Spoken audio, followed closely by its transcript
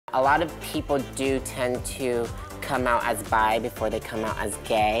A lot of people do tend to come out as bi before they come out as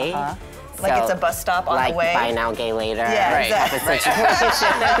gay. So, like it's a bus stop on the way. Like bi now, gay later. Yeah, right. exactly.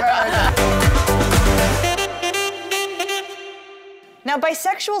 Now,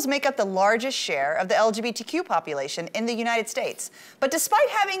 bisexuals make up the largest share of the LGBTQ population in the United States. But despite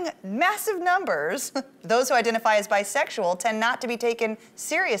having massive numbers, those who identify as bisexual tend not to be taken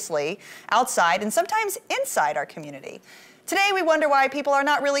seriously outside and sometimes inside our community. Today, we wonder why people are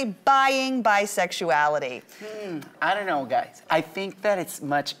not really buying bisexuality. I don't know, guys. I think that it's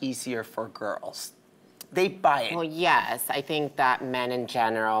much easier for girls. They buy it. Well, yes. I think that men in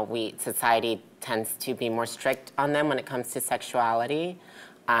general, society tends to be more strict on them when it comes to sexuality.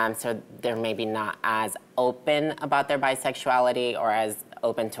 So they're maybe not as open about their bisexuality or as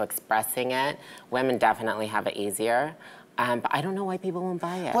open to expressing it. Women definitely have it easier. But I don't know why people won't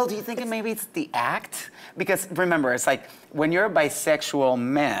buy it. Well, do you think maybe it's the act? Because remember, it's like when you're a bisexual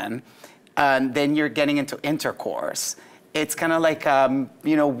man, then you're getting into intercourse. It's kind of like,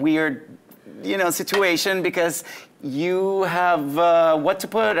 weird, situation because you have what to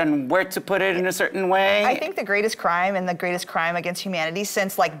put and where to put it in a certain way. I think the greatest crime and the greatest crime against humanity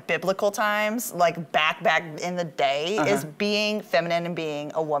since like biblical times, like back in the day, is being feminine and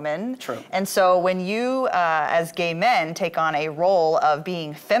being a woman. True. And so when you, as gay men, take on a role of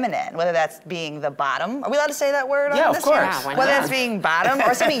being feminine, whether that's being the bottom, are we allowed to say that word? Yeah, on this of course. here? Yeah, why whether not? that's being bottom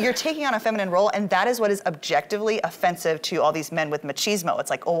or something, you're taking on a feminine role, and that is what is objectively offensive to all these men with machismo. It's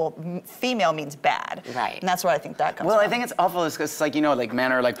like, oh, well, female means bad. Right. And that's what I think that comes Well, from. I think it's awful because, like, like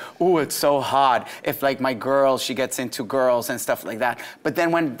men are like, oh, it's so hot if, like, my girl, she gets into girls and stuff like that. But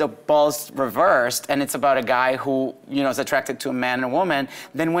then when the ball's reversed and it's about a guy who, is attracted to a man and a woman,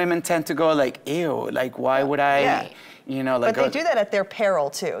 then women tend to go like, ew, like, why would I, Yeah. like... But they do that at their peril,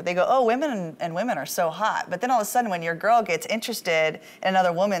 too. They go, oh, women and women are so hot. But then all of a sudden, when your girl gets interested in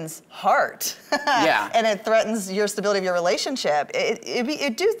another woman's heart, Yeah. and it threatens your stability of your relationship,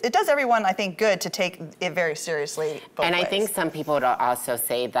 it does everyone, I think, good to take it very seriously both And ways. I think some people would also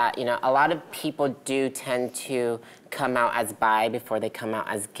say that, a lot of people do tend to come out as bi before they come out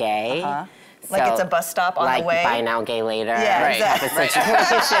as gay. Like it's a bus stop on the way. Like bi now, gay later. Yeah, Right. exactly.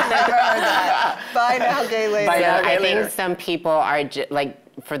 Bye now, gay later. Bye now, gay I later. think some people are,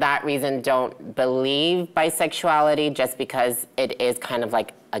 for that reason, don't believe bisexuality just because it is kind of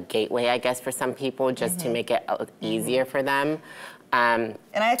like a gateway, I guess, for some people, just to make it easier for them. And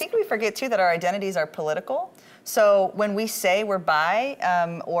I think we forget, too, that our identities are political. So when we say we're bi,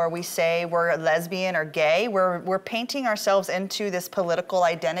 or we say we're lesbian or gay, we're painting ourselves into this political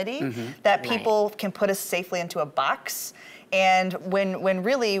identity that people can put us safely into a box. And when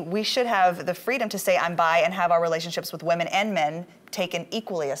really we should have the freedom to say I'm bi and have our relationships with women and men taken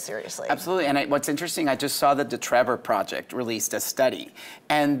equally as seriously. Absolutely, and what's interesting, I just saw that the Trevor Project released a study,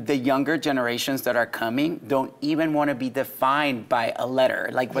 and the younger generations that are coming don't even want to be defined by a letter,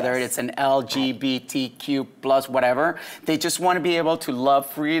 like whether it's an LGBTQ plus whatever. They just want to be able to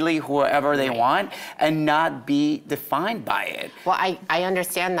love freely whoever they want and not be defined by it. Well, I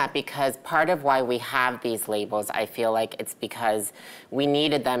understand that because part of why we have these labels, I feel like it's because we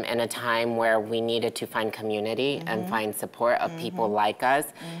needed them in a time where we needed to find community and find support of people like us.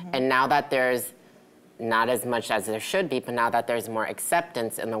 And now that there's not as much as there should be, but now that there's more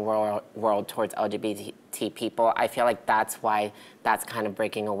acceptance in the world towards LGBT people, I feel like that's why that's kind of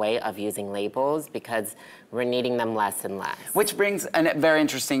breaking away of using labels, because we're needing them less and less. Which brings a very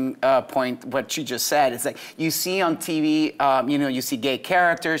interesting point, what you just said. It's like, you see on TV, you see gay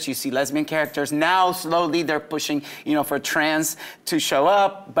characters, you see lesbian characters. Now, slowly, they're pushing, for trans to show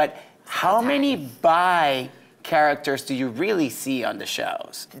up. But how many bi characters do you really see on the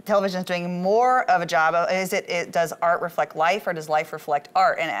shows? Television is doing more of a job of, does art reflect life or does life reflect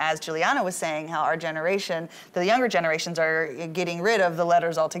art? And as Juliana was saying, how our generation, the younger generations are getting rid of the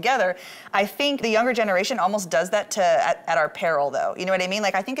letters altogether. I think the younger generation almost does that at our peril, though. You know what I mean?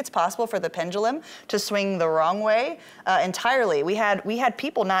 Like, I think it's possible for the pendulum to swing the wrong way entirely. We had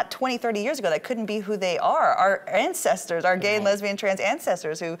people not 20, 30 years ago that couldn't be who they are. Our ancestors, our gay and lesbian trans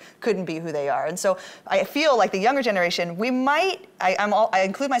ancestors who couldn't be who they are. And so I feel like the younger generation, we might, I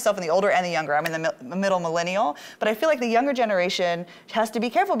include myself in the older and the younger, I'm in the middle millennial, but I feel like the younger generation has to be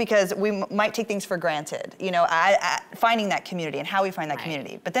careful because we might take things for granted, finding that community and how we find that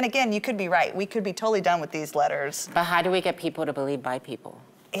community. But then again, you could be right. We could be totally done with these letters. But how do we get people to believe bi people?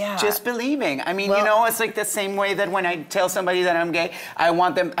 Yeah. Just believing. I mean, Well, it's like the same way that when I tell somebody that I'm gay, I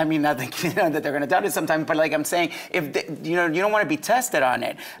want them, I mean, not that, that they're going to doubt it sometimes, but like I'm saying, if they, you don't want to be tested on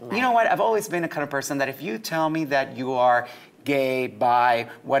it. Right. You know what? I've always been a kind of person that if you tell me that you are gay, bi,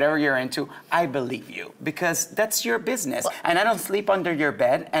 whatever you're into, I believe you because that's your business. And I don't sleep under your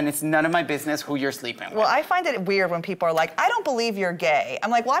bed, and it's none of my business who you're sleeping with. Well, I find it weird when people are like, I don't believe you're gay.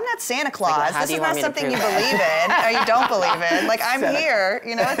 I'm like, well, I'm not Santa Claus. This is not something you believe in or you don't believe in. Like, I'm here.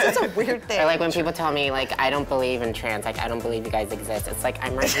 You know, it's a weird thing. Or like when people tell me, like, I don't believe in trans, like, I don't believe you guys exist. It's like,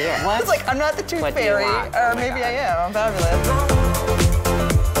 I'm right here. It's like, I'm not the tooth fairy. Or maybe I am. I'm fabulous.